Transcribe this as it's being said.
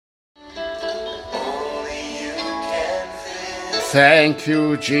Thank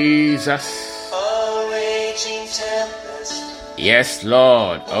you, Jesus. A raging tempest. Yes,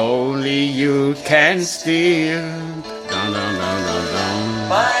 Lord, only you can still. Dun, dun, dun, dun, dun.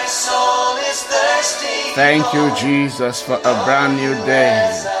 My soul is thirsty. Thank you, Jesus, for a brand new day.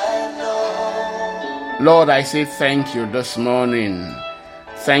 As I know. Lord, I say thank you this morning.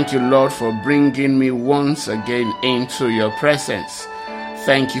 Thank you, Lord, for bringing me once again into your presence.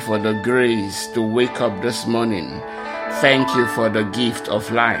 Thank you for the grace to wake up this morning. Thank you for the gift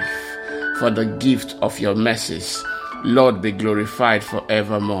of life, for the gift of your mercies. Lord, be glorified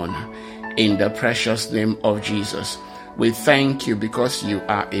forevermore. In the precious name of Jesus, we thank you because you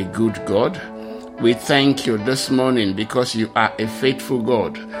are a good God. We thank you this morning because you are a faithful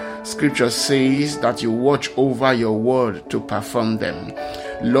God. Scripture says that you watch over your word to perform them.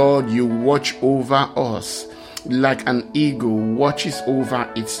 Lord, you watch over us like an eagle watches over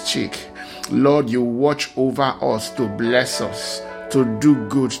its chick. Lord, you watch over us to bless us, to do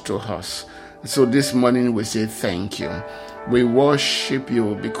good to us. So this morning we say thank you. We worship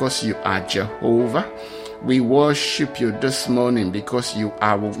you because you are Jehovah. We worship you this morning because you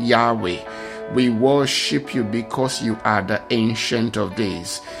are Yahweh. We worship you because you are the Ancient of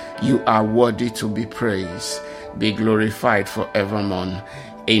Days. You are worthy to be praised. Be glorified forevermore.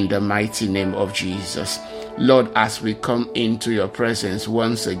 In the mighty name of Jesus. Lord, as we come into your presence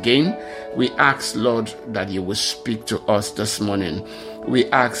once again, we ask, Lord, that you will speak to us this morning. We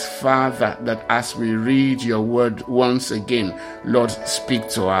ask, Father, that as we read your word once again, Lord, speak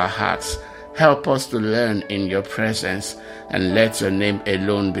to our hearts. Help us to learn in your presence, and let your name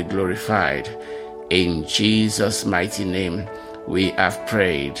alone be glorified. In Jesus' mighty name, we have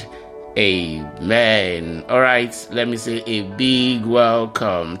prayed. Amen. All right, let me say a big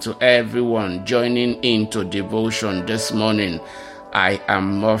welcome to everyone joining into devotion this morning. I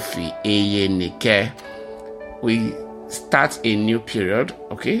am Murphy Eyenike. We start a new period,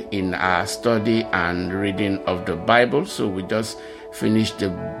 okay, in our study and reading of the Bible. So we just finished the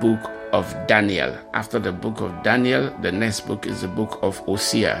book of Daniel. After the book of Daniel, the next book is the book of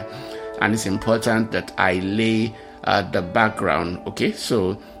Hosea. And it's important that I lay the background, okay?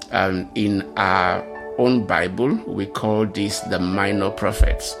 So in our own Bible, we call this the minor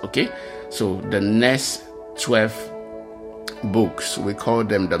prophets, okay? So the next 12 books, we call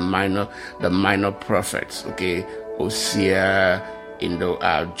them the minor prophets, okay? Hosea,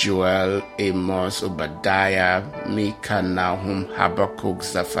 Joel, Amos, Obadiah, Micah, Nahum, Habakkuk,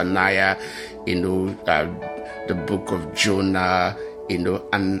 Zephaniah, the book of Jonah,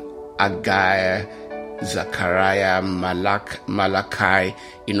 and Haggai, Zechariah, Malachi,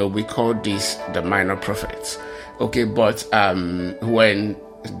 we call this the minor prophets. Okay, but when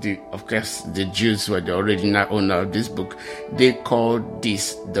the Jews were the original owner of this book, they called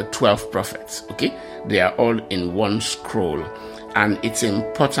this the 12 prophets. Okay, they are all in one scroll, and it's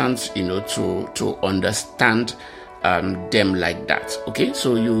important, to understand them like that. Okay,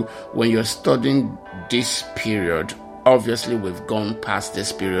 so when you're studying this period, obviously we've gone past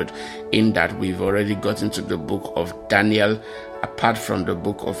this period in that we've already gotten to the book of Daniel. Apart from the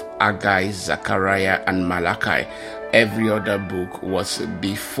book of Haggai, Zechariah and Malachi, every other book was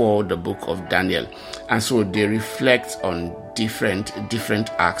before the book of Daniel, and so they reflect on different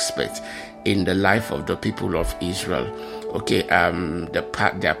aspects in the life of the people of Israel. Okay,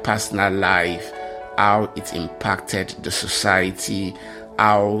 their personal life, how it impacted the society,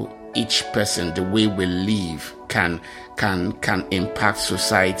 how each person, the way we live, can impact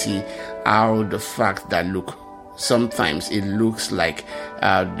society. How the fact that sometimes it looks like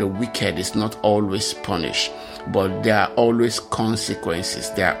the wicked is not always punished, but there are always consequences.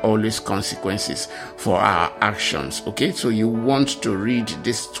 There are always consequences for our actions. Okay, so you want to read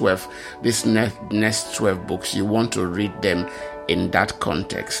this next 12 books. You want to read them in that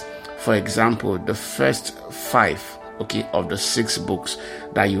context. For example, the first 5, okay, of the 6 books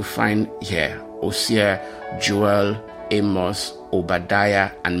that you find here, Hosea, Joel, Amos,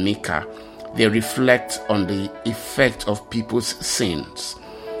 Obadiah, and Micah, they reflect on the effect of people's sins,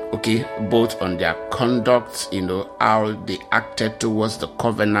 okay, both on their conduct, how they acted towards the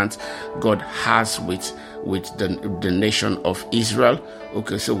covenant God has with the nation of Israel.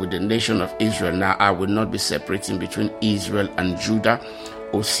 Okay, so with the nation of Israel, now I will not be separating between Israel and Judah.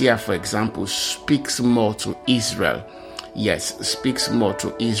 Hosea, for example, speaks more to Israel. Yes, speaks more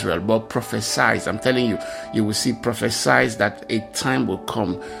to Israel, but prophesies. I'm telling you, you will see prophesies that a time will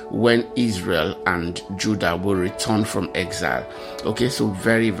come when Israel and Judah will return from exile. Okay, so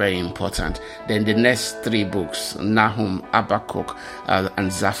very, very important. Then the next 3 books, Nahum, Habakkuk,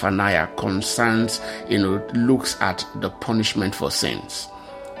 and Zephaniah, looks at the punishment for sins.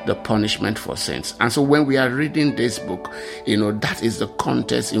 the punishment for sins. And so when we are reading this book, that is the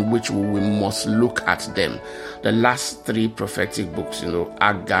context in which we must look at them. The last 3 prophetic books,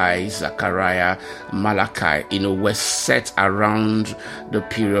 Haggai, Zechariah, Malachi, were set around the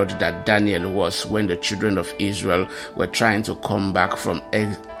period that Daniel was, when the children of Israel were trying to come back from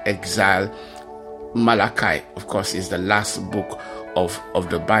exile. Malachi, of course, is the last book of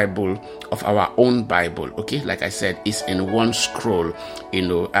the Bible, of our own Bible. Okay, like I said, it's in one scroll,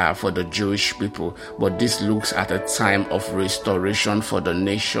 for the Jewish people. But this looks at a time of restoration for the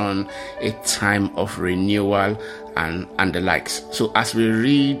nation, a time of renewal, and the likes. So as we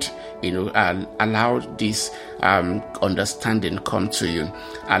read, allow this understanding come to you.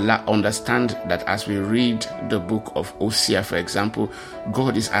 Understand that as we read the book of Hosea, for example,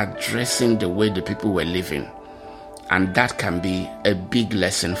 God is addressing the way the people were living. And that can be a big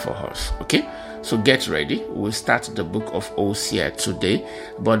lesson for us. Okay? So get ready. We'll start the book of Hosea today.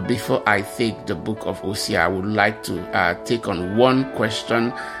 But before I take the book of Hosea, I would like to take on one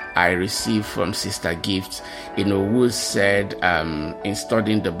question I received from Sister Gift, who said, in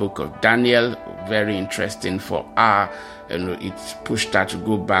studying the book of Daniel, very interesting for her. It pushed her to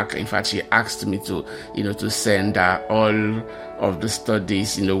go back. In fact, she asked me to send her all of the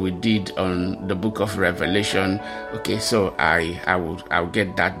studies, we did on the book of Revelation. Okay, so I'll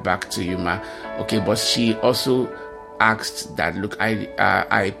get that back to you, ma. Okay, but she also asked that, look,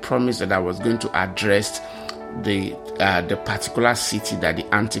 I promised that I was going to address the particular city that the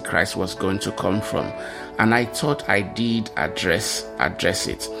Antichrist was going to come from, and I thought I did address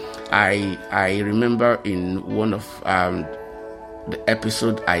it. I remember in one of the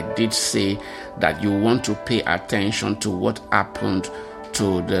episode I did say that you want to pay attention to what happened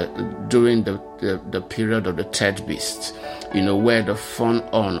during the period of the third beast, where the four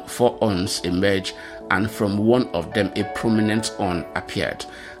horns emerged, and from one of them a prominent horn appeared.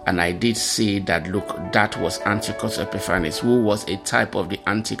 And I did say that, look, that was Antiochus Epiphanes, who was a type of the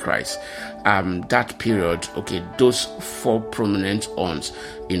Antichrist. That period, okay, those 4 prominent horns,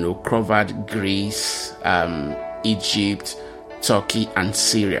 covered Greece, Egypt, Turkey, and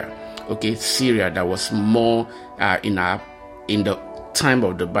Syria. Okay, Syria, that was more in the time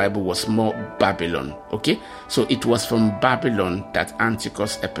of the Bible, was more Babylon. Okay, so it was from Babylon that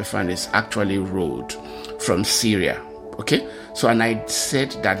Antiochus Epiphanes actually ruled, from Syria. Okay, so and I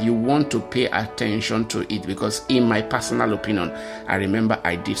said that you want to pay attention to it, because in my personal opinion, I remember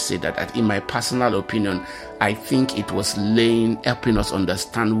I did say that in my personal opinion, I think it was helping us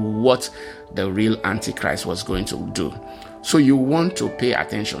understand what the real Antichrist was going to do. So you want to pay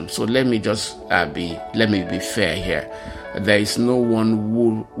attention. So let me just be fair here. There is no one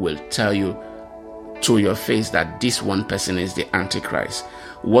who will tell you to your face that this one person is the Antichrist.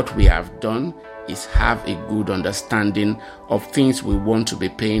 What we have done is have a good understanding of things we want to be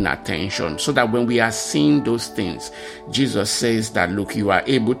paying attention, so that when we are seeing those things, Jesus says that, look, you are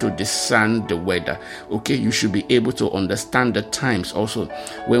able to discern the weather. Okay, you should be able to understand the times also.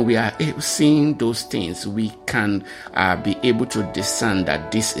 When we are seeing those things, we can be able to discern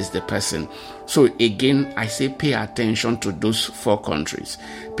that this is the person. So again, I say pay attention to those 4 countries.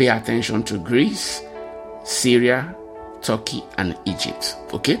 Pay attention to Greece, Syria, Turkey, and Egypt.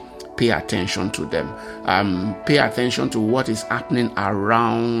 Okay, pay attention to them. Pay attention to what is happening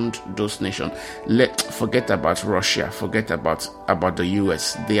around those nations. Forget about Russia. Forget about the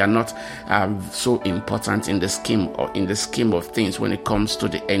US. They are not so important in the scheme of things when it comes to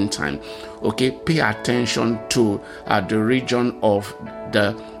the end time. Okay, pay attention to the region of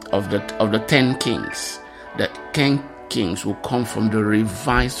the 10 kings. The 10 kings will come from the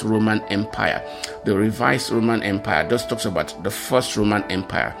revised Roman Empire. The revised Roman Empire just talks about the first Roman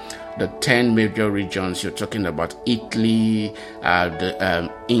Empire. The 10 major regions, you're talking about Italy,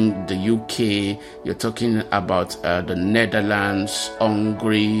 in the UK, you're talking about the Netherlands,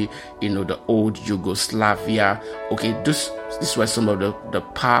 Hungary, the old Yugoslavia. Okay, these were some of the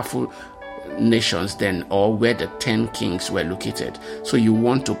powerful nations then, or where the 10 kings were located. So you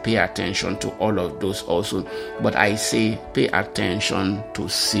want to pay attention to all of those also. But I say pay attention to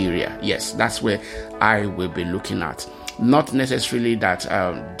Syria. Yes, that's where I will be looking at. Not necessarily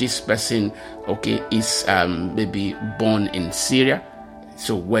that this person, okay, is maybe born in Syria.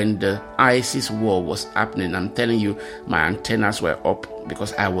 So when the ISIS war was happening, I'm telling you, my antennas were up,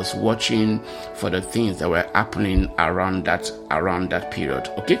 because I was watching for the things that were happening around that period.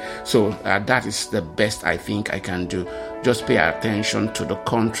 Okay, so that is the best I think I can do. Just pay attention to the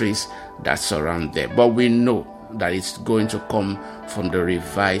countries that surround there. But we know that it's going to come from the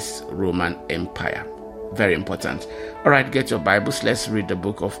revised Roman Empire. Very important. All right, get your Bibles. Let's read the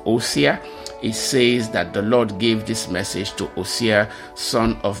book of Hosea. It says that the Lord gave this message to Hosea,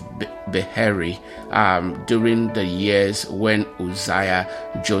 son of Beeri, during the years when Uzziah,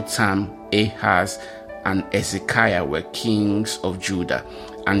 Jotham, Ahaz, and Hezekiah were kings of Judah,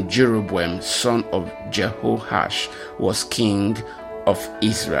 and Jeroboam, son of Jehoash, was king of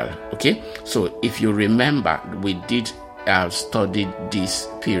Israel. Okay, so if you remember, we did studied this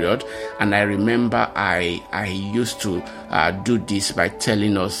period, and I remember I used to do this by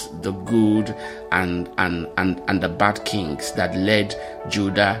telling us the good and the bad kings that led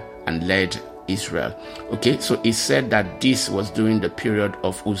Judah and led Israel. Okay, so it said that this was during the period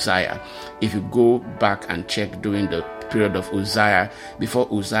of Uzziah. If you go back and check during the period of Uzziah, before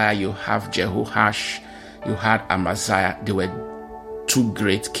Uzziah you have Jehoash, you had Amaziah. They were two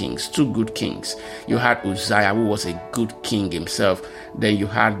great kings, two good kings. You had Uzziah, who was a good king himself. Then you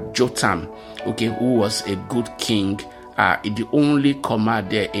had Jotham, okay, who was a good king. The only comma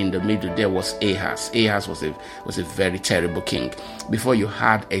there in the middle there was Ahaz. Ahaz was a very terrible king. Before you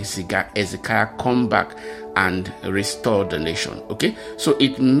had Hezekiah come back and restore the nation. Okay, so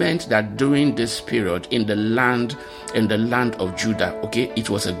it meant that during this period in the land of Judah, okay, it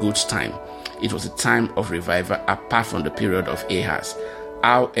was a good time. It was a time of revival apart from the period of Ahaz.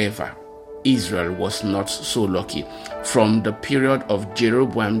 However, Israel was not so lucky. From the period of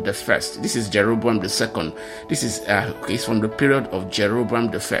Jeroboam the first, this is Jeroboam the second. This is it's from the period of Jeroboam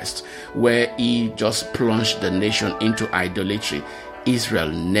the first, where he just plunged the nation into idolatry.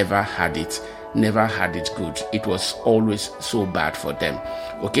 Israel never had it good. It was always so bad for them.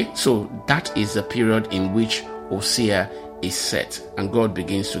 Okay, so that is the period in which Hosea is set, and God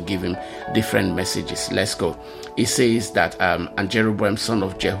begins to give him different messages. Let's go. It says that and Jeroboam son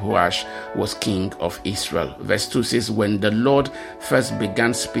of Jehoash was king of Israel. Verse 2 says, when the Lord first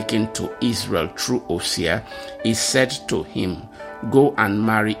began speaking to Israel through Hosea, he said to him, go and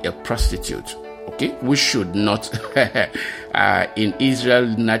marry a prostitute. Okay, we should not in Israel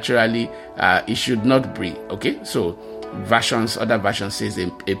naturally it should not be. Okay, so other versions says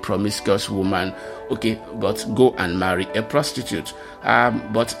a promiscuous woman. Okay, but go and marry a prostitute.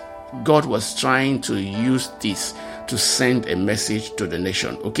 But God was trying to use this to send a message to the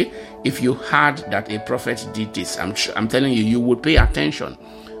nation. Okay, if you heard that a prophet did this, I'm telling you, you would pay attention,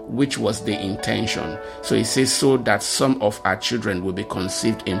 which was the intention. So it says, so that some of our children will be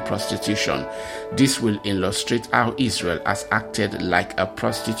conceived in prostitution. This will illustrate how Israel has acted like a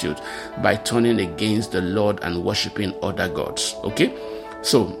prostitute by turning against the Lord and worshiping other gods. Okay,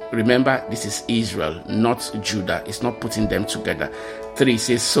 so remember, this is Israel, not Judah. It's not putting them together. 3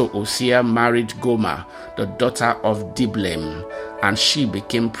 says, so Hosea married Gomer, the daughter of Diblaim, and she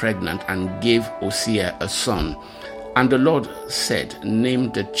became pregnant and gave Hosea a son. And the Lord said,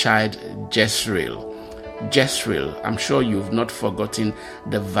 name the child Jezreel. Jezreel, I'm sure you've not forgotten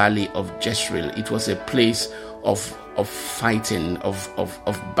the valley of Jezreel. It was a place of fighting, of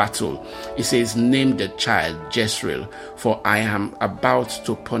battle. It says, name the child Jezreel, for I am about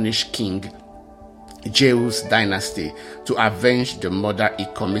to punish King Jehu's dynasty to avenge the murder he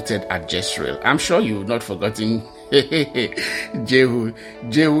committed at Jezreel. I'm sure you've not forgotten Jehu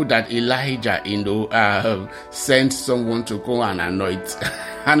that Elijah, sent someone to go and anoint.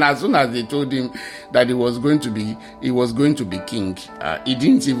 And as soon as they told him that he was going to be king, he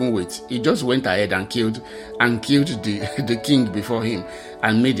didn't even wait. He just went ahead and killed the king before him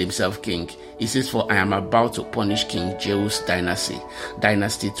and made himself king. He says, for I am about to punish King Jehu's dynasty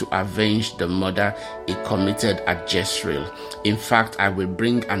to avenge the murder he committed at Jezreel. In fact, I will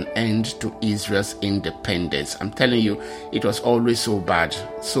bring an end to Israel's independence. I'm telling you, it was always so bad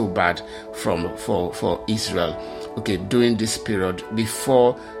for Israel. Okay, during this period,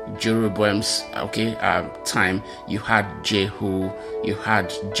 before Jeroboam's time, you had Jehu, you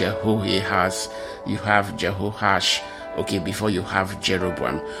had Jehoahaz, you have Jehoash. Okay, before you have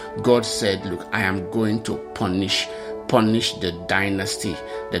Jeroboam, God said, look, I am going to punish the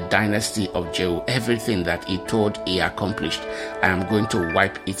dynasty of Jehu. Everything that he thought he accomplished, I am going to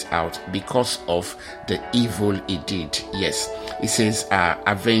wipe it out because of the evil he did. Yes, it says,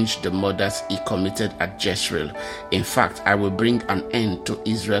 avenge the murders he committed at Jezreel. In fact, I will bring an end to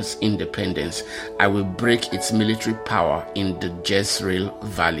Israel's independence. I will break its military power in the Jezreel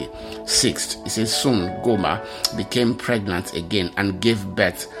valley. 6, it says, soon Gomer became pregnant again and gave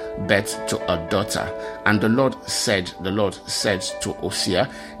birth to a daughter. And the Lord said to Hosea,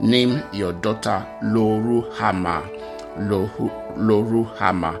 name your daughter Loruhamah,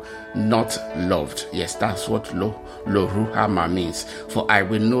 not loved. Yes, that's what Loruhamah means. For I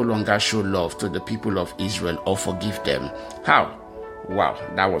will no longer show love to the people of Israel or forgive them. How? Wow,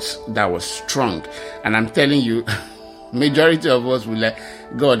 that was strong. And I'm telling you, Majority of us will like,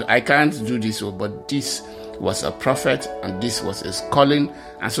 God, I can't do this, but this was a prophet and this was his calling.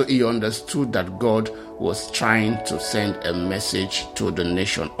 And so he understood that God was trying to send a message to the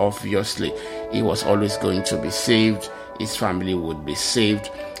nation. Obviously, he was always going to be saved. His family would be saved.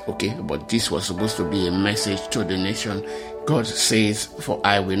 Okay, but this was supposed to be a message to the nation. God says, for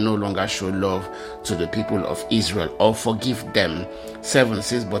I will no longer show love to the people of Israel or forgive them. 7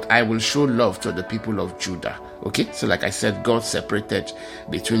 says, but I will show love to the people of Judah. Okay, so like I said, God separated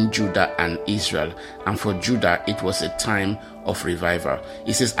between Judah and Israel. And for Judah, it was a time of revival.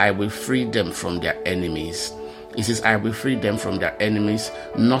 He says, I will free them from their enemies. He says, I will free them from their enemies,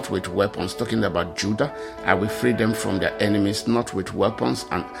 not with weapons. Talking about Judah, I will free them from their enemies, not with weapons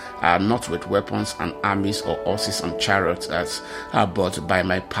and armies or horses and chariots, but by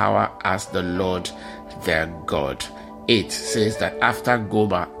my power as the Lord their God. 8 says that after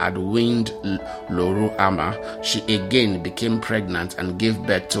Gomer had weaned Lo-ruhamah, she again became pregnant and gave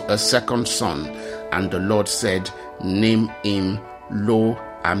birth to a second son. And the Lord said, name him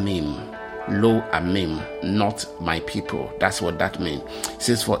Lo-amim. Lo-amim, not my people. That's what that means. It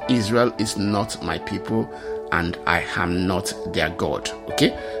says, for Israel is not my people, and I am not their God.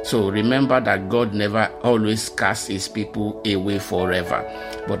 Okay, so remember that God never always casts his people away forever,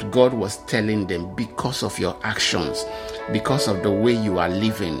 but God was telling them, because of your actions, because of the way you are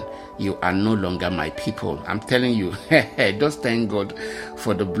living, you are no longer my people. I'm telling you, just thank God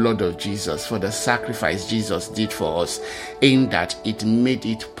for the blood of Jesus, for the sacrifice Jesus did for us, in that it made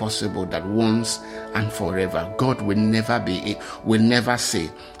it possible that once and forever, God will never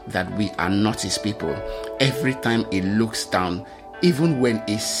say that we are not his people. Every time he looks down, even when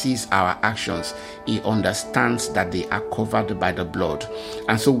he sees our actions, he understands that they are covered by the blood.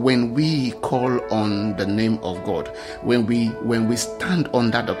 And so when we call on the name of God, when we stand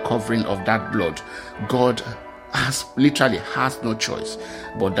under the covering of that blood, God literally has no choice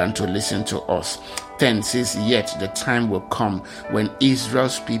but than to listen to us. 10 says, yet the time will come when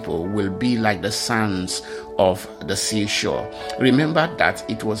Israel's people will be like the sands of the seashore. Remember that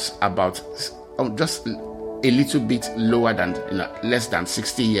it was about just a little bit lower than, less than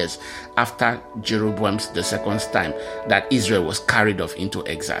 60 years after Jeroboam's the second's time that Israel was carried off into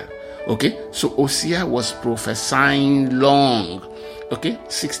exile. Okay, so Hosea was prophesying long,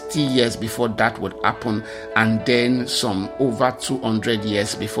 60 years before that would happen, and then some over 200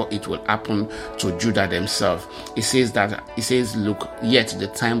 years before it will happen to Judah themselves. It says, look, yet the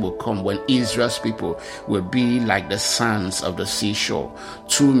time will come when Israel's people will be like the sands of the seashore,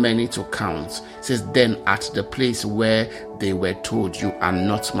 too many to count. It says, then at the place where they were told, you are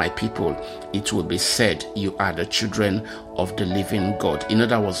not my people, it will be said, you are the children of the living God. In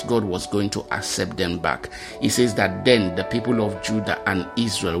other words, God was going to accept them back. He says that then the people of Judah and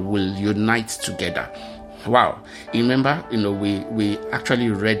Israel will unite together. Wow. Remember, we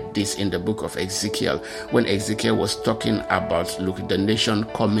actually read this in the book of Ezekiel, when Ezekiel was talking about, look, the nation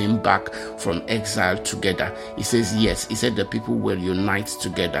coming back from exile together. He says, yes, he said the people will unite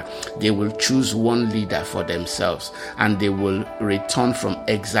together. They will choose one leader for themselves, and they will return from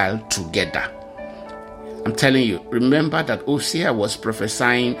exile together. I'm telling you, remember that Hosea was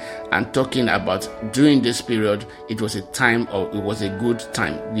prophesying and talking about during this period, it was a good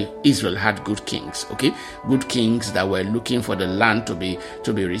time. Israel had good kings, good kings that were looking for the land to be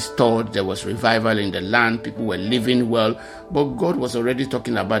restored. There was revival in the land. People were living well, but God was already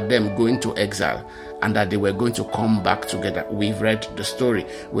talking about them going to exile and that they were going to come back together. We've read the story.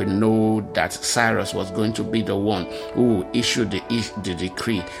 We know that Cyrus was going to be the one who issued the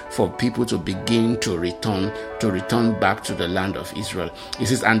decree for people to begin to return back to the land of Israel. He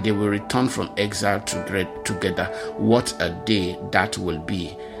says, and they will return from exile together. What a day that will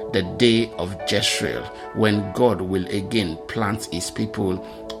be. The day of Jezreel, when God will again plant his people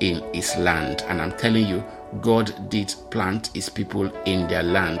in his land. And I'm telling you, God did plant his people in their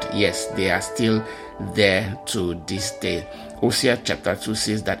land. Yes, they are still there to this day. Hosea chapter 2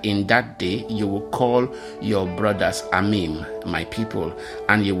 says that in that day you will call your brothers Amim, my people,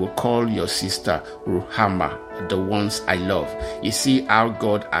 and you will call your sister Ruhamah, the ones I love. You see how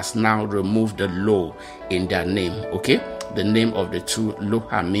God has now removed the Lo in their name, the name of the two,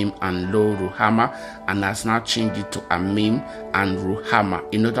 Lo-amim and Lo-ruhamah, and has now changed it to Amim and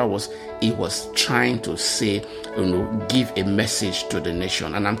Ruhamah. In other words, he was trying to say, give a message to the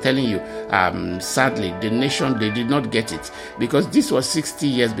nation. And I'm telling you, sadly, the nation, they did not get it, because this was 60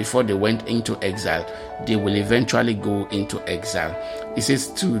 years before they went into exile. they will eventually go into exile. It says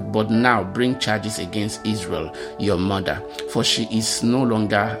too, but now bring charges against Israel, your mother, for she is no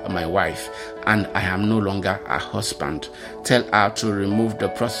longer my wife, and I am no longer her husband. Tell her to remove the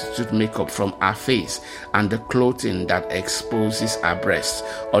prostitute makeup from her face and the clothing that exposes her breasts.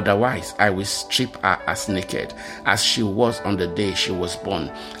 Otherwise, I will strip her as naked, as she was on the day she was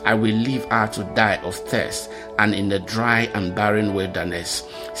born. I will leave her to die of thirst and in the dry and barren wilderness.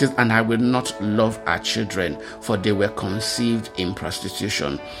 It says, and I will not love her children, for they were conceived in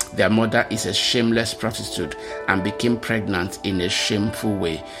prostitution. Their mother is a shameless prostitute and became pregnant in a shameful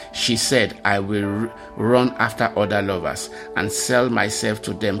way. She said, I will run after other lovers and sell myself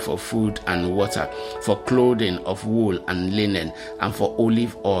to them for food and water, for clothing of wool and linen, and for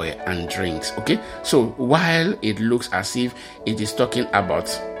olive oil and drinks. Okay, so while it looks as if it is talking about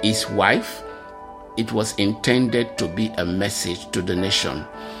his wife, it was intended to be a message to the nation.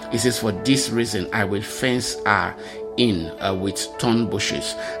 It says, for this reason I will fence her in with thorn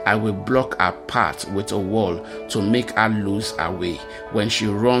bushes. I will block her path with a wall to make her lose her way. When she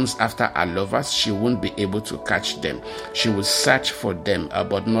runs after her lovers, she won't be able to catch them. She will search for them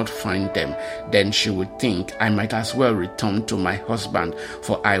but not find them. Then she would think, I might as well return to my husband,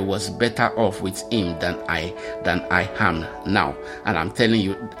 for I was better off with him than I am now. And I'm telling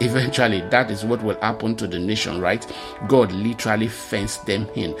you, eventually that is what will happen to the nation, right? God literally fenced them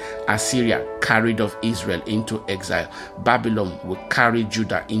in. Assyria carried off Israel into exile. Babylon will carry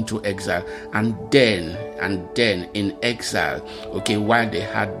Judah into exile, and then in exile, okay, while they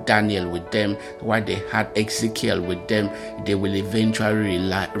had Daniel with them, while they had Ezekiel with them, they will eventually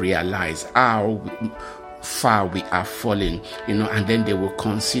realize how far we are falling, and then they will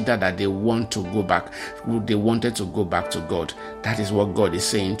consider that they wanted to go back to God. That is what God is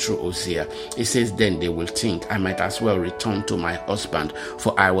saying through Hosea. It says, then they will think, I might as well return to my husband,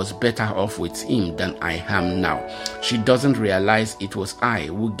 for I was better off with him than I am now. She doesn't realize it was I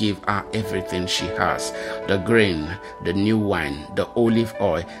who gave her everything she has, the grain, the new wine, the olive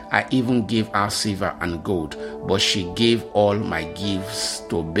oil. I even gave her silver and gold, but she gave all my gifts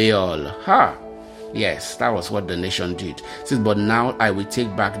to Baal. Yes, that was what the nation did. It says, but now I will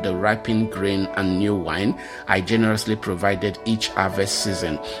take back the ripened grain and new wine I generously provided each harvest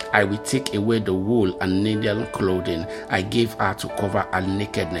season. I will take away the wool and needle clothing I gave her to cover her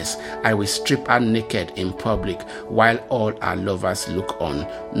nakedness. I will strip her naked in public while all her lovers look on.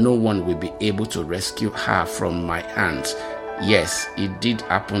 No one will be able to rescue her from my hands. Yes, it did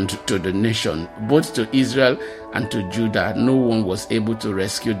happen to the nation, both to Israel and to Judah. No one was able to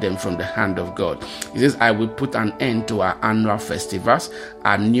rescue them from the hand of God. He says, I will put an end to our annual festivals,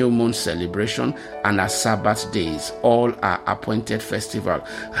 our new moon celebration, and our Sabbath days, all our appointed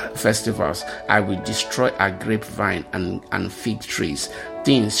festivals. I will destroy our grapevine and fig trees,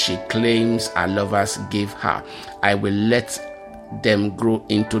 things she claims our lovers gave her. I will let them grow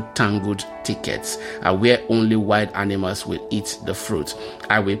into tangled thickets, where only wild animals will eat the fruit.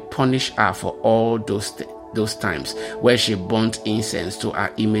 I will punish her for all those times where she burnt incense to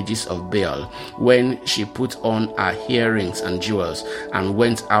her images of Baal, when she put on her earrings and jewels and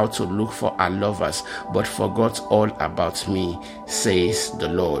went out to look for her lovers, but forgot all about me, says the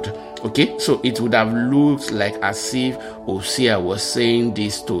Lord. Okay, so it would have looked like as if Hosea was saying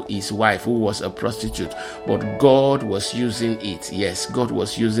this to his wife, who was a prostitute, but God was using it. Yes, God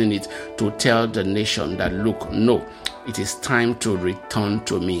was using it to tell the nation that, look, no, it is time to return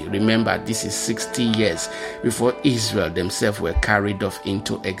to me. Remember, this is 60 years before Israel themselves were carried off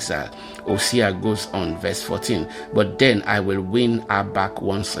into exile. Hosea goes on, verse 14, but then I will win her back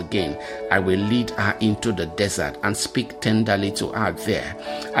once again. I will lead her into the desert and speak tenderly to her there.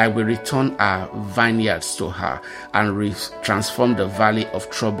 I will return her vineyards to her and transform the valley of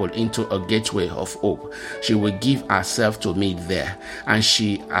trouble into a gateway of hope. She will give herself to me there, and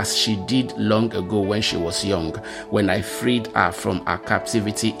as she did long ago when she was young, when I freed her from her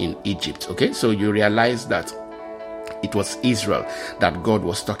captivity in Egypt. Okay, so you realize that it was Israel that God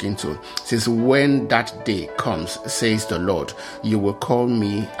was talking to. It says, when that day comes, says the Lord, you will call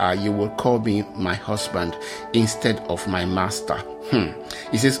me my husband instead of my master.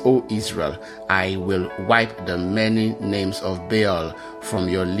 He says, O Israel, I will wipe the many names of Baal from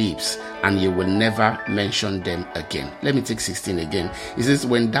your lips, and you will never mention them again. Let me take 16 again. He says,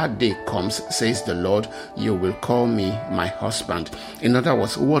 when that day comes, says the Lord, you will call me my husband. In other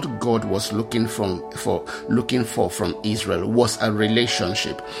words, what God was looking for from on Israel was a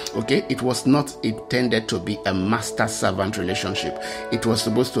relationship. Okay, it was not intended to be a master-servant relationship. It was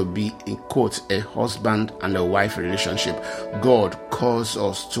supposed to be, in quotes, a husband and a wife relationship. God calls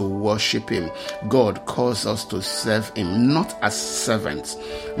us to worship him. God calls us to serve him, not as servants,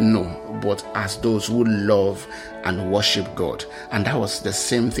 no, but as those who love and worship God. And that was the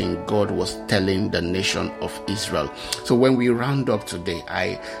same thing God was telling the nation of Israel. So when we round up today,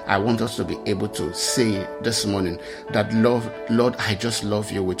 I want us to be able to say this morning that, Lord, I just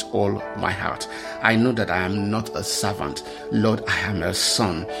love you with all my heart. I know that I am not a servant. Lord, I am a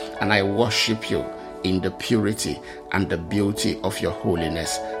son, and I worship you in the purity and the beauty of your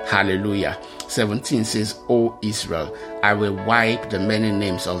holiness. Hallelujah. 17 says, O Israel, I will wipe the many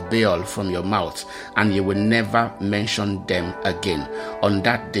names of Baal from your mouth, and you will never mention them again. On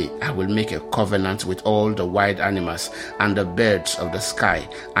that day, I will make a covenant with all the wild animals and the birds of the sky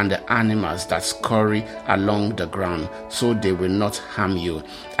and the animals that scurry along the ground, so they will not harm you.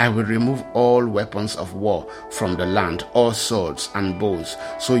 I will remove all weapons of war from the land, all swords and bows,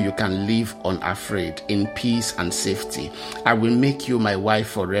 so you can live unafraid in peace and safety. I will make you my wife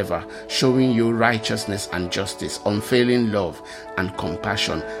forever, showing you righteousness and justice, unfailing love and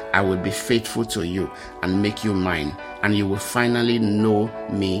compassion. I will be faithful to you and make you mine, and you will finally know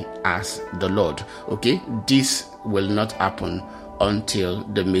me as the Lord. Okay, this will not happen until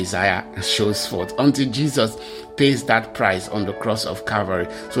the Messiah shows forth, until Jesus pays that price on the cross of Calvary.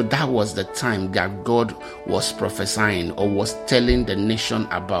 So that was the time that God was prophesying or was telling the nation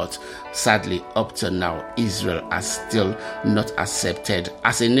about. Sadly, up to now, Israel has still not accepted,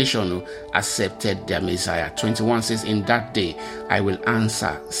 as a nation, who accepted their Messiah. 21 says, in that day I will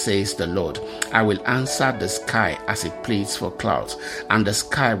answer, says the Lord. I will answer the sky as it pleads for clouds, and the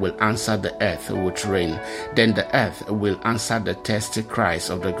sky will answer the earth with rain. Then the earth will answer the thirsty cries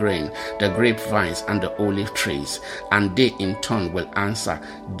of the grain, the grapevines and the olive trees, and they in turn will answer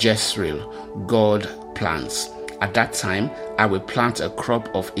Jezreel, God plants. At that time, I will plant a crop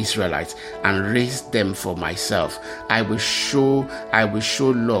of Israelites and raise them for myself. I will show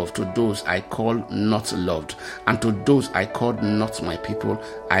love to those I call not loved, and to those I called not my people,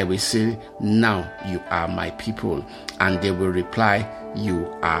 I will say, now you are my people. And they will reply, you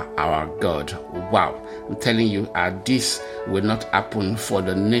are our God. Wow. I'm telling you, this will not happen for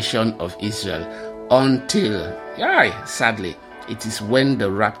the nation of Israel until, sadly, it is when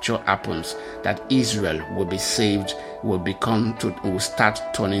the rapture happens that Israel will be saved, will start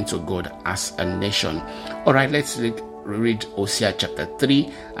turning to God as a nation. All right, let's read Hosea chapter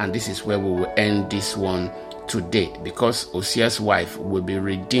 3, and this is where we will end this one today, because Hosea's wife will be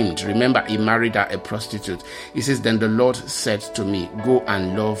redeemed. Remember, he married her, a prostitute. He says, then the Lord said to me, go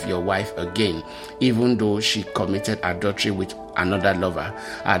and love your wife again, even though she committed adultery with another lover.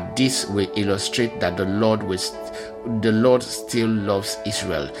 This will illustrate that the Lord still loves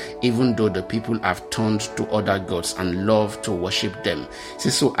Israel, even though the people have turned to other gods and love to worship them.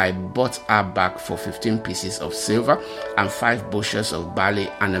 So I bought her back for 15 pieces of silver and 5 bushels of barley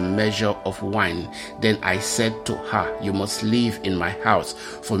and a measure of wine. Then I said to her, you must live in my house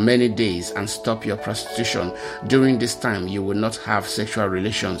for many days and stop your prostitution. During this time you will not have sexual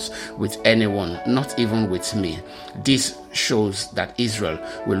relations with anyone, not even with me. This shows that Israel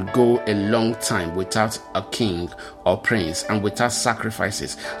will go a long time without a king or prince, and without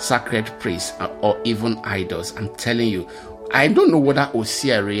sacrifices, sacred priests, or even idols. I'm telling you, I don't know whether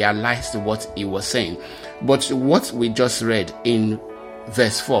Hosea realized what he was saying, but what we just read in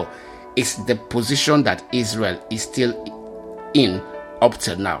verse 4 is the position that Israel is still in up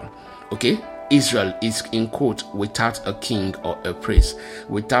to now. Okay? Israel is, in quote, without a king or a priest,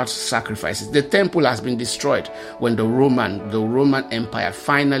 without sacrifices. The temple has been destroyed. When the Roman Empire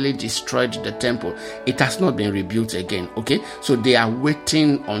finally destroyed the temple, it has not been rebuilt again. Okay, so they are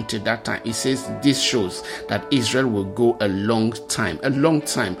waiting until that time. It says this shows that Israel will go a long time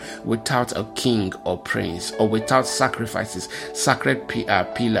without a king or prince, or without sacrifices, sacred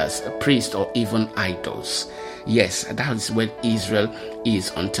pillars, priests, or even idols. Yes, that is where Israel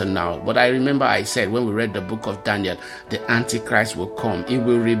is until now. But I remember I said when we read the book of Daniel, the Antichrist will come. He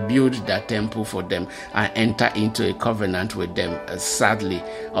will rebuild that temple for them and enter into a covenant with them. Sadly,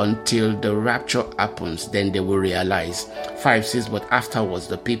 until the rapture happens, then they will realize. 5 says, but afterwards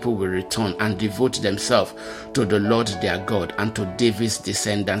the people will return and devote themselves to the Lord their God and to David's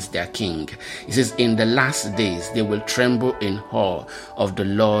descendants their king. It says, in the last days they will tremble in awe of the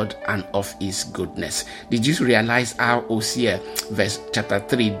Lord and of his goodness. Did you realize how Hosea chapter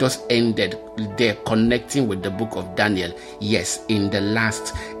 3 just ended there, connecting with the book of Daniel? Yes, in the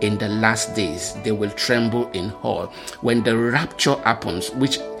last days they will tremble in awe. When the rapture happens,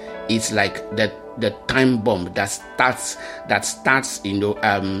 which It's like the time bomb that starts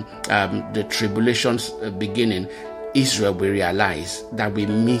the tribulations beginning. Israel will realize that we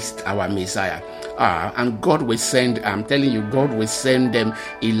missed our Messiah. And God will send, I'm telling you, God will send them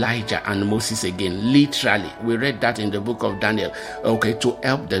Elijah and Moses again. Literally, we read that in the book of Daniel. Okay, to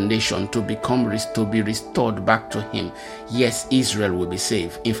help the nation to be restored back to Him. Yes, Israel will be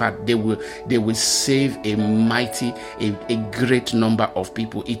saved. In fact, they will save a great number of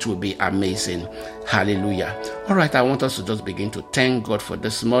people. It will be amazing. Hallelujah. All right, I want us to just begin to thank God for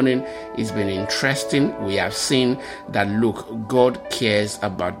this morning. It's been interesting. We have seen that, look, God cares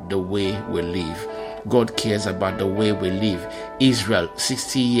about the way we live. God cares about the way we live. Israel,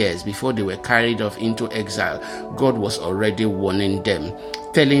 60 years before they were carried off into exile, God was already warning them,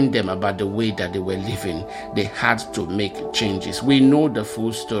 telling them about the way that they were living. They had to make changes. We know the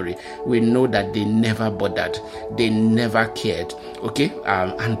full story. We know that they never bothered. They never cared. Okay?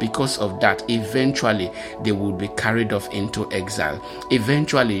 And because of that, eventually they would be carried off into exile.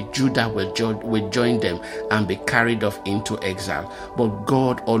 Eventually, Judah will join them and be carried off into exile. But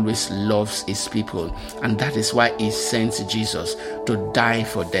God always loves His people. And that is why He sent Jesus to die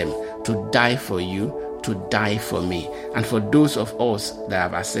for them, to die for you, to die for me. And for those of us that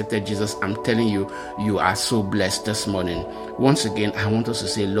have accepted Jesus, I'm telling you, you are so blessed this morning. Once again, I want us to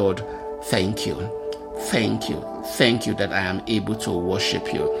say, Lord, thank you. Thank you. Thank you that I am able to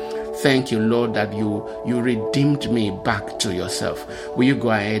worship you. Thank you, Lord, that you redeemed me back to yourself. Will you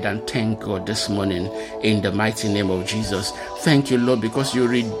go ahead and thank God this morning in the mighty name of Jesus? Thank you, Lord, because you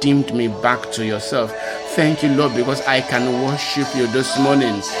redeemed me back to yourself. Thank you, Lord, because I can worship you this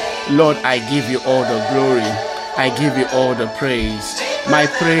morning. Lord, I give you all the glory. I give you all the praise. My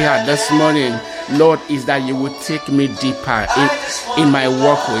prayer this morning, Lord, is that you will take me deeper in my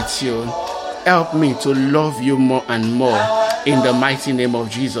walk with you. Help me to love you more and more in the mighty name of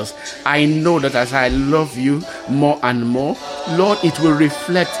Jesus. I know that as I love you more and more, Lord, it will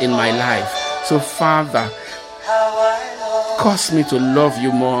reflect in my life. So, Father, cause me to love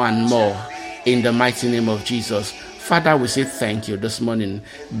you more and more in the mighty name of Jesus. Father, we say thank you this morning.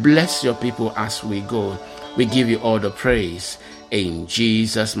 Bless your people as we go. We give you all the praise. In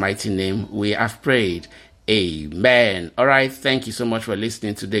Jesus' mighty name, we have prayed. Amen. All right. Thank you so much for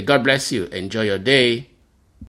listening today. God bless you. Enjoy your day.